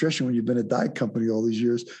sports nutrition when you've been a diet company all these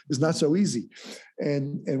years is not so easy.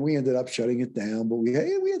 And we ended up shutting it down. But we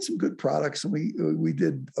had some good products, and we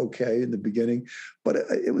did okay in the beginning. But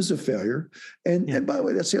it was a failure. And by the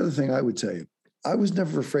way, that's the other thing I would tell you. I was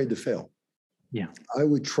never afraid to fail. Yeah, I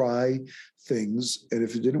would try things, and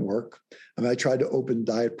if it didn't work, I tried to open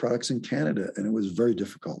diet products in Canada, and it was very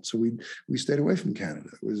difficult. So we stayed away from Canada.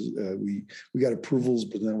 It was we got approvals,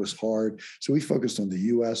 but then it was hard. So we focused on the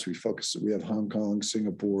U.S. We have Hong Kong,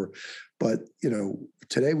 Singapore, but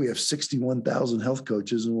today we have 61,000 health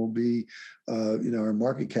coaches, and we'll be our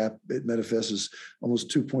market cap at Medifast is almost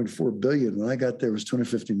 2.4 billion. When I got there, it was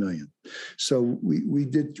 250 million. So we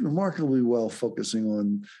did remarkably well focusing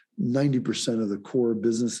on 90% of the core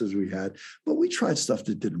businesses we had, but we tried stuff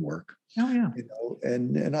that didn't work. Oh yeah.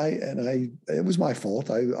 And I it was my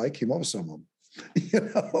fault. I came up with some of them.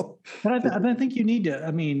 But I think you need to.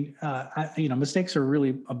 I mean, mistakes are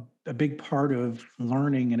really a big part of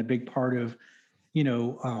learning and a big part of,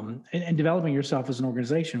 and developing yourself as an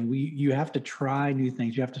organization. You have to try new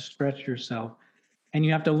things. You have to stretch yourself, and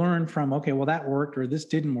you have to learn from, okay, well, that worked, or this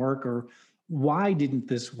didn't work, or why didn't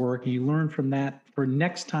this work? And you learn from that for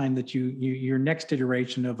next time that your next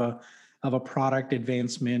iteration of a product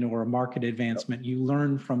advancement or a market advancement. You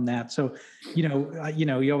learn from that. So,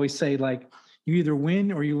 you always say, like, you either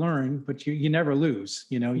win or you learn, but you never lose.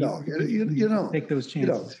 You don't take those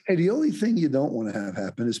chances. Hey, the only thing you don't want to have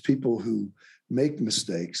happen is people who make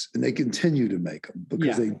mistakes and they continue to make them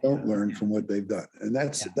because they don't learn from what they've done, and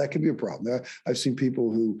that can be a problem. I've seen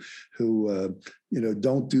people who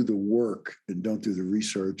don't do the work and don't do the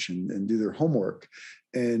research and do their homework,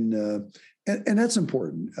 and that's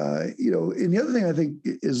important. And the other thing I think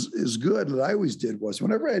is good that I always did was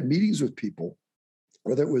whenever I had meetings with people,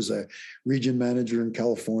 whether it was a region manager in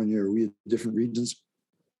California or we had different regions,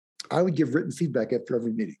 I would give written feedback after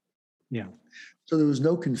every meeting. Yeah. So there was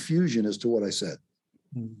no confusion as to what I said.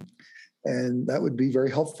 Mm-hmm. And that would be very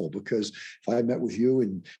helpful because if I met with you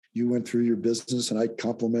and you went through your business and I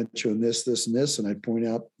compliment you on this, this, and this, and I'd point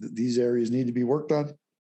out that these areas need to be worked on,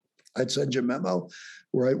 I'd send you a memo.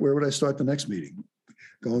 Where would I start the next meeting?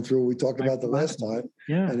 Going through what we talked about the last time,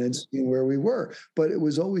 and then seeing where we were. But it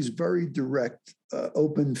was always very direct,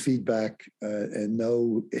 open feedback, and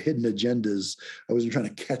no hidden agendas. I wasn't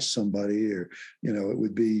trying to catch somebody, or it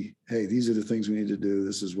would be, hey, these are the things we need to do.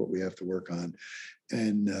 This is what we have to work on,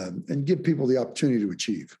 and give people the opportunity to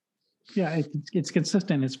achieve. Yeah, it's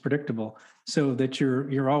consistent. It's predictable. so that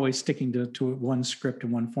you're always sticking to one script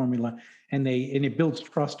and one formula, and it builds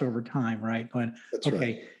trust over time, right? When That's okay,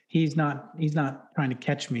 right. he's not trying to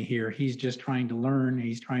catch me here. He's just trying to learn.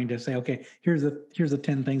 He's trying to say, okay, here's the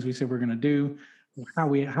 10 things we said we're going to do. How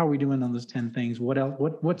are we doing on those 10 things? What else?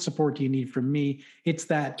 What support do you need from me? It's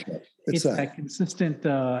that consistent.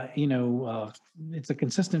 It's a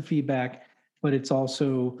consistent feedback, but it's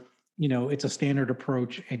also, it's a standard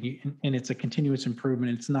approach, and it's a continuous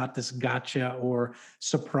improvement. It's not this gotcha or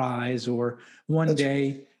surprise or one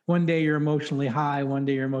day you're emotionally high, one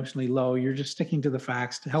day you're emotionally low. You're just sticking to the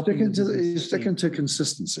facts to help. Sticking to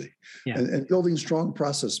consistency, and building strong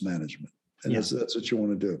process management. And that's what you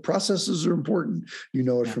want to do. Processes are important.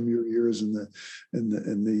 From your years in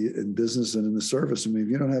business and in the service. I mean, if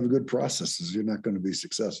you don't have good processes, you're not going to be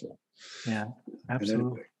successful. Yeah,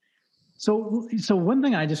 absolutely. So one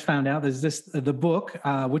thing I just found out is the book,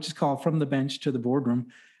 which is called From the Bench to the Boardroom,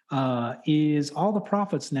 is all the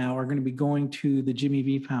profits now are going to be going to the Jimmy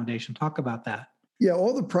V Foundation. Talk about that. Yeah,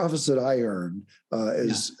 all the profits that I earn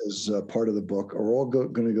as part of the book are all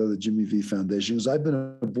going to go to the Jimmy V Foundation, because I've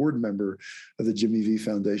been a board member of the Jimmy V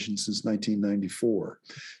Foundation since 1994.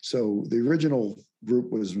 So the original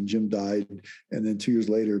group was when Jim died, and then 2 years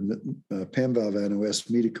later, Pam Valvano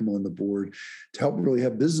asked me to come on the board to help really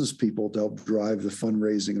have business people to help drive the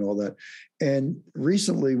fundraising and all that. And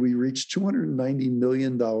recently, we reached $290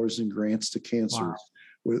 million in grants to cancer. Wow.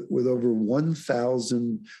 With over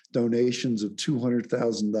 1,000 donations of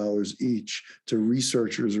 $200,000 each to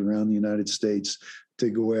researchers around the United States to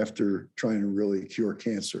go after trying to really cure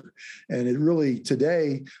cancer. And it really,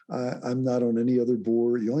 today, I'm not on any other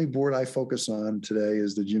board. The only board I focus on today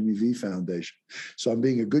is the Jimmy V Foundation. So I'm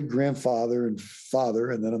being a good grandfather and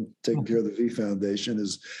father, and then I'm taking care of the V Foundation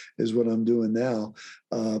is what I'm doing now.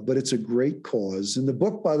 But it's a great cause. And the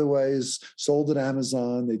book, by the way, is sold at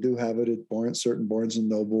Amazon. They do have it at certain Barnes and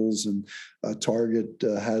Nobles, and Target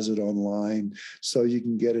has it online. So you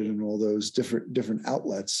can get it in all those different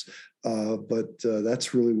outlets. But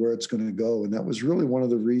that's really where it's going to go. And that was really one of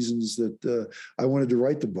the reasons that I wanted to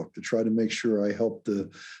write the book, to try to make sure I helped the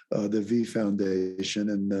V Foundation.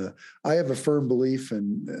 And I have a firm belief,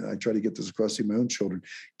 and I try to get this across to my own children,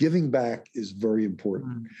 giving back is very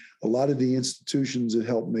important. A lot of the institutions that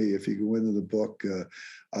helped me, if you go into the book,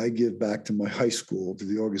 I give back to my high school, to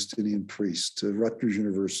the Augustinian Priest, to Rutgers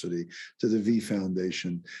University, to the V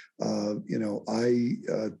Foundation. I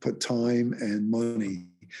put time and money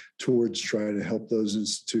towards trying to help those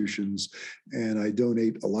institutions. And I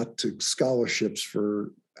donate a lot to scholarships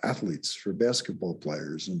for athletes, for basketball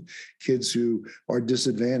players and kids who are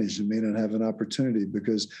disadvantaged and may not have an opportunity,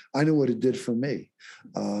 because I know what it did for me.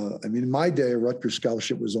 In my day, a Rutgers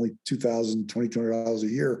scholarship was only $2,000, $2,200 a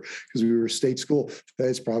year, because we were a state school. Today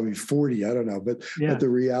it's probably 40, I don't know. But the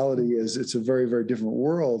reality is it's a very, very different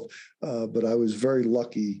world. But I was very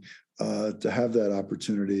lucky to have that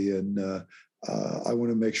opportunity. And I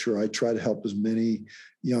want to make sure I try to help as many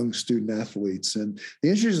young student athletes. And the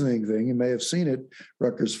interesting thing, you may have seen it,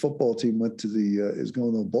 Rutgers football team is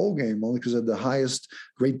going to a bowl game only because it had the highest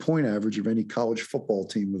grade point average of any college football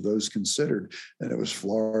team of those considered. And it was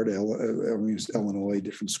Florida, Illinois,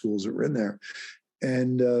 different schools that were in there.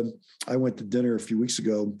 And I went to dinner a few weeks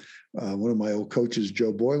ago. One of my old coaches,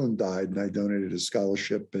 Joe Boylan, died, and I donated a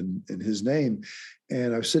scholarship in his name.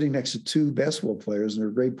 And I was sitting next to two basketball players, and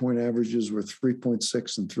their grade point averages were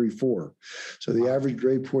 3.6 and 3.4. So the average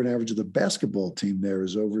grade point average of the basketball team there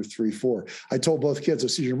is over 3.4. I told both kids, I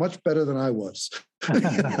said, "You're much better than I was."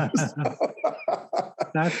 That's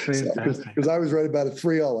fantastic. Because I was right about a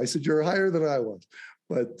 3.0. I said, "You're higher than I was."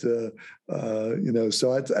 But, so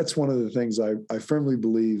that's one of the things I firmly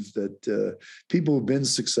believe that people who've been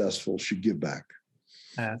successful should give back.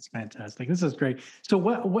 That's fantastic. This is great. So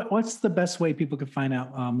what's the best way people can find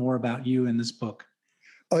out more about you in this book?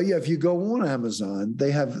 If you go on Amazon,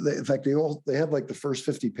 they have like the first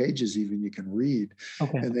 50 pages even you can read.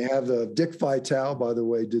 Okay. And they have Dick Vitale, by the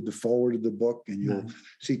way, did the forward of the book, and you'll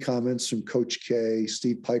see comments from Coach K,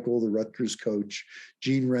 Steve Peichel, the Rutgers coach,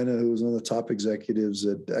 Gene Renna, who was one of the top executives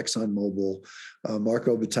at ExxonMobil,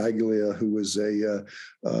 Marco Battaglia, who was a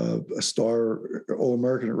star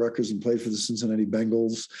All-American at Rutgers and played for the Cincinnati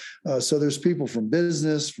Bengals. So there's people from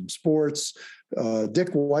business, from sports. Dick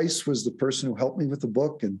Weiss was the person who helped me with the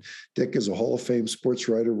book, and Dick is a Hall of Fame sports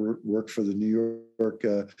writer, worked for the New York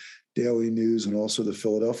Daily News and also the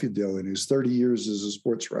Philadelphia Daily News. 30 years as a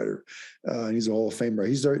sports writer. And he's a Hall of Fame writer.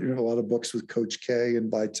 He's written a lot of books with Coach K and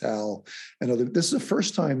Vitale and other. This is the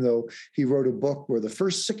first time, though, he wrote a book where the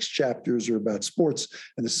first 6 chapters are about sports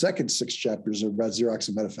and the second 6 chapters are about Xerox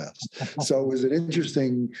and MetaFast. So it was an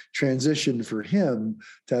interesting transition for him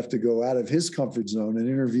to have to go out of his comfort zone and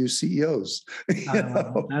interview CEOs.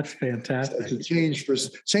 That's fantastic. It's a change for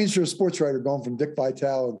a sports writer going from Dick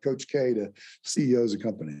Vitale and Coach K to CEOs of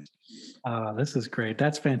companies. This is great.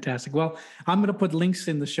 That's fantastic. Well, I'm going to put links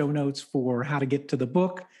in the show notes for how to get to the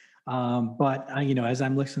book. But as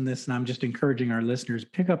I'm listening to this, and I'm just encouraging our listeners,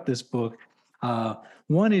 pick up this book.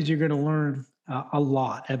 One is you're going to learn a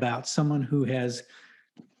lot about someone who has,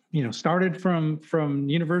 started from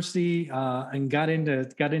university and got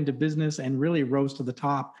into business and really rose to the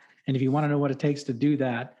top. And if you want to know what it takes to do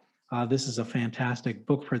that, this is a fantastic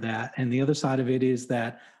book for that. And the other side of it is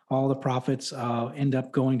that all the profits end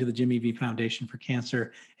up going to the Jimmy V Foundation for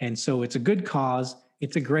Cancer. And so it's a good cause.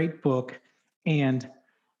 It's a great book. And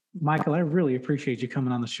Michael, I really appreciate you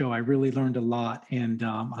coming on the show. I really learned a lot. And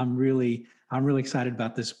I'm really excited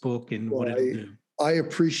about this book and what it'll do. I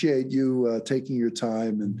appreciate you taking your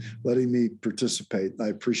time and letting me participate. I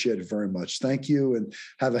appreciate it very much. Thank you and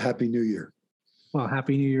have a happy new year. Well,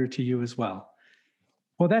 happy new year to you as well.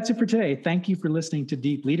 Well, that's it for today. Thank you for listening to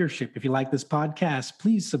Deep Leadership. If you like this podcast,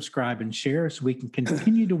 please subscribe and share so we can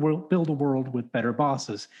continue to build a world with better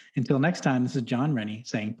bosses. Until next time, this is John Rennie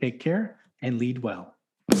saying take care and lead well.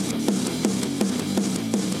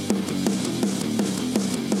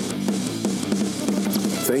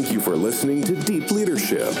 Thank you for listening to Deep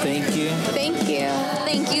Leadership. Thank you. Thank you.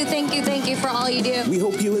 Thank you, thank you, thank you for all you do. We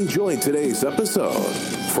hope you enjoyed today's episode.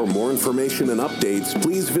 For more information and updates,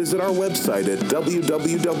 please visit our website at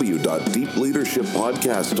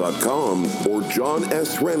www.deepleadershippodcast.com or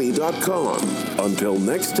johnsrennie.com. Until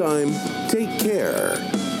next time, take care.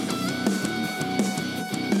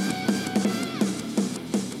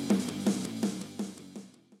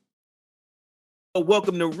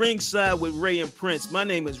 Welcome to Ringside with Ray and Prince. My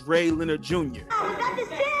name is Ray Leonard Jr. Oh, is that the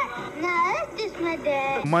set? No, that's just my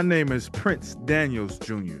dad. My name is Prince Daniels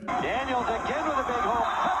Jr. Daniels again with a big home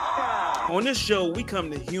touchdown. On this show, we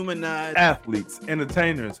come to humanize athletes,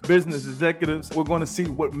 entertainers, business executives. We're going to see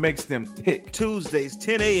what makes them tick. Tuesdays,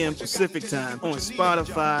 10 a.m. Pacific time on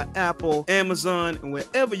Spotify, Apple, Amazon, and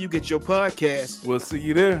wherever you get your podcasts. We'll see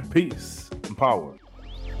you there. Peace and power.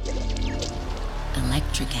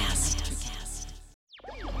 Electricast.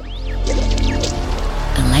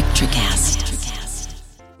 Electricast.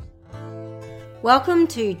 Welcome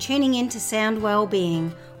to Tuning Into Sound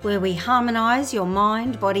Wellbeing, where we harmonise your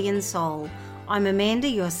mind, body and soul. I'm Amanda,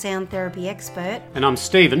 your sound therapy expert. And I'm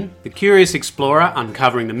Stephen, the curious explorer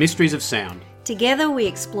uncovering the mysteries of sound. Together we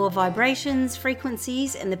explore vibrations,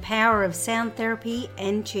 frequencies and the power of sound therapy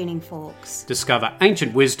and tuning forks. Discover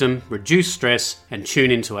ancient wisdom, reduce stress and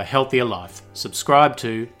tune into a healthier life. Subscribe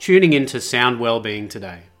to Tuning Into Sound Wellbeing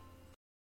today.